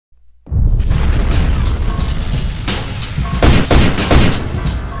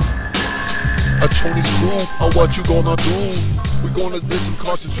Tony's crew on what you gonna do. We're gonna let some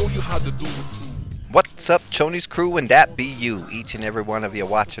cars and show you how to do it too. What's up, Choni's crew, and that be you, each and every one of you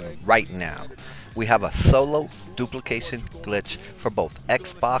watching right now. We have a solo duplication glitch for both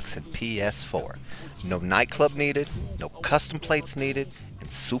Xbox and PS4. No nightclub needed, no custom plates needed, and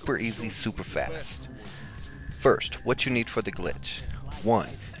super easy, super fast. First, what you need for the glitch. 1.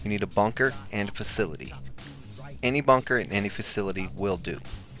 You need a bunker and a facility. Any bunker in any facility will do.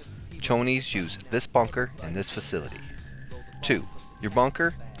 Chonies use this bunker and this facility. 2. Your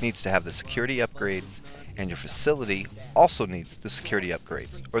bunker needs to have the security upgrades, and your facility also needs the security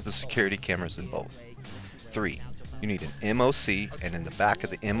upgrades, or the security cameras in both. 3. You need an MOC, and in the back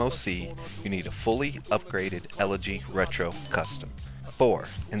of the MOC, you need a fully upgraded LG Retro Custom. 4.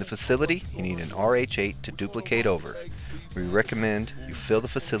 In the facility, you need an RH8 to duplicate over. We recommend you fill the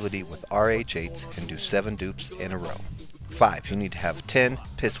facility with RH8s and do 7 dupes in a row. 5. You need to have 10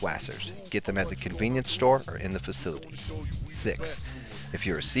 pisswassers. Get them at the convenience store or in the facility. 6. If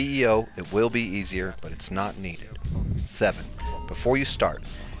you're a CEO, it will be easier, but it's not needed. 7. Before you start,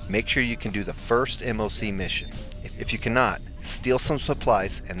 make sure you can do the first MOC mission. If you cannot, steal some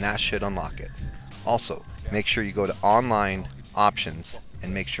supplies and that should unlock it. Also, make sure you go to online options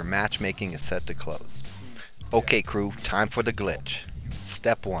and make sure matchmaking is set to close. Okay crew, time for the glitch.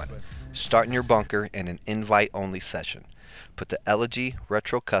 Step 1. Start in your bunker in an invite-only session. Put the LG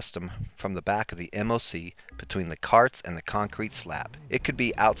Retro Custom from the back of the MOC between the carts and the concrete slab. It could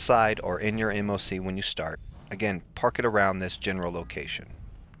be outside or in your MOC when you start. Again, park it around this general location.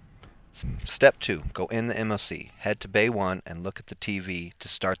 Step 2. Go in the MOC. Head to Bay 1 and look at the TV to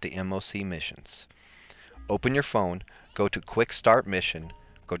start the MOC missions. Open your phone, go to Quick Start Mission,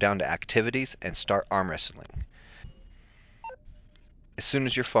 go down to Activities and start arm wrestling. As soon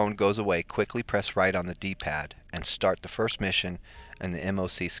as your phone goes away, quickly press right on the D-pad and start the first mission in the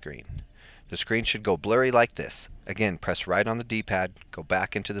MOC screen. The screen should go blurry like this. Again, press right on the D-pad, go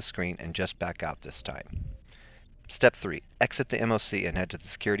back into the screen and just back out this time. Step 3. Exit the MOC and head to the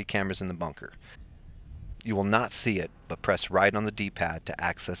security cameras in the bunker. You will not see it, but press right on the D-pad to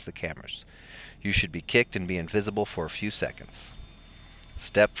access the cameras. You should be kicked and be invisible for a few seconds.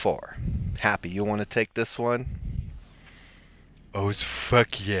 Step 4. Happy, you want to take this one? Oh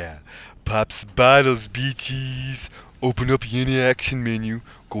fuck yeah. Pops bottles, bitches. Open up your interaction menu,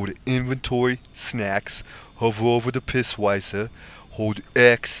 go to inventory, snacks, hover over the pissweiser, hold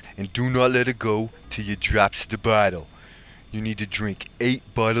X and do not let it go till you drops the bottle. You need to drink 8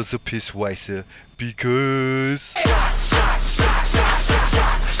 bottles of pissweiser because...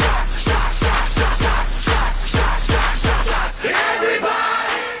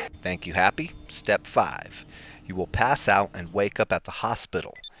 Thank you, Happy. Step 5. You will pass out and wake up at the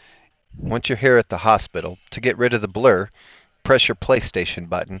hospital. Once you're here at the hospital, to get rid of the blur, press your PlayStation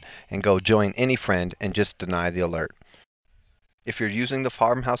button and go join any friend and just deny the alert. If you're using the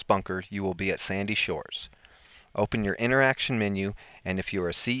farmhouse bunker, you will be at Sandy Shores. Open your interaction menu, and if you're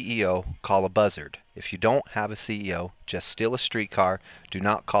a CEO, call a buzzard. If you don't have a CEO, just steal a streetcar. Do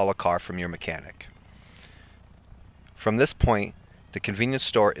not call a car from your mechanic. From this point, the convenience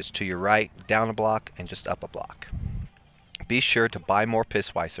store is to your right, down a block, and just up a block. Be sure to buy more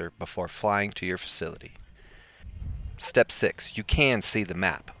pissweiser before flying to your facility. Step 6. You can see the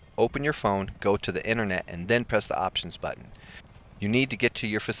map. Open your phone, go to the internet, and then press the options button. You need to get to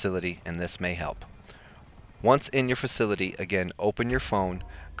your facility, and this may help. Once in your facility, again, open your phone,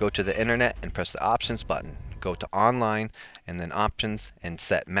 go to the internet, and press the options button. Go to online, and then options, and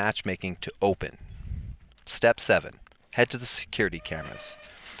set matchmaking to open. Step 7. Head to the security cameras.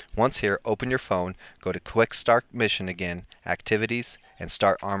 Once here, open your phone, go to Quick Start Mission again, Activities, and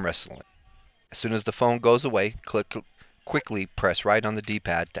start arm wrestling. As soon as the phone goes away, quickly press right on the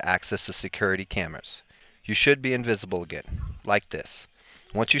D-pad to access the security cameras. You should be invisible again, like this.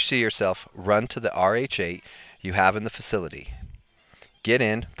 Once you see yourself, run to the RH8 you have in the facility. Get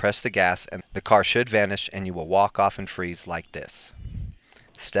in, press the gas, and the car should vanish and you will walk off and freeze like this.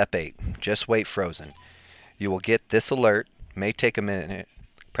 Step 8. Just wait frozen. You will get this alert, may take a minute.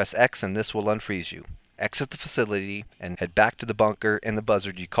 Press X and this will unfreeze you. Exit the facility and head back to the bunker and the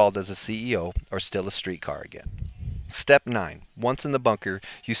buzzard you called as a CEO or steal a streetcar again. Step 9. Once in the bunker,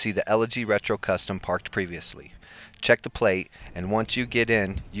 you see the LG Retro Custom parked previously. Check the plate, and once you get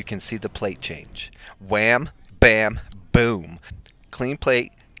in, you can see the plate change. Wham, bam, boom. Clean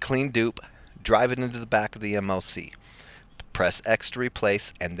plate, clean dupe, drive it into the back of the MOC. Press X to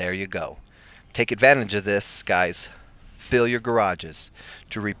replace, and there you go. Take advantage of this, guys. Fill your garages.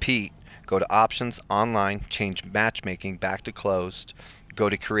 To repeat, go to Options, Online, change Matchmaking back to Closed, go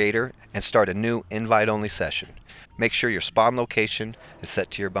to Creator, and start a new invite-only session. Make sure your spawn location is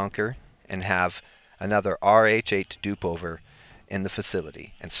set to your bunker and have another RH8 dupe over in the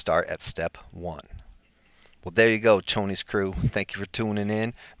facility and start at step 1. Well, there you go, Chony's crew. Thank you for tuning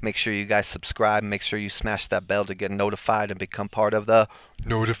in. Make sure you guys subscribe. Make sure you smash that bell to get notified and become part of the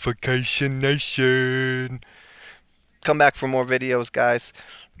Notification Nation. Come back for more videos, guys.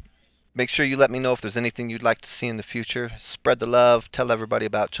 Make sure you let me know if there's anything you'd like to see in the future. Spread the love. Tell everybody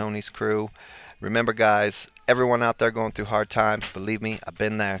about Chony's crew. Remember, guys, everyone out there going through hard times, believe me, I've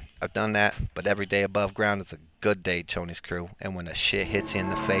been there. I've done that. But every day above ground is a good day, Chony's crew. And when the shit hits you in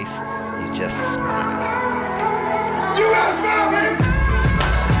the face, you just smile. You asked me!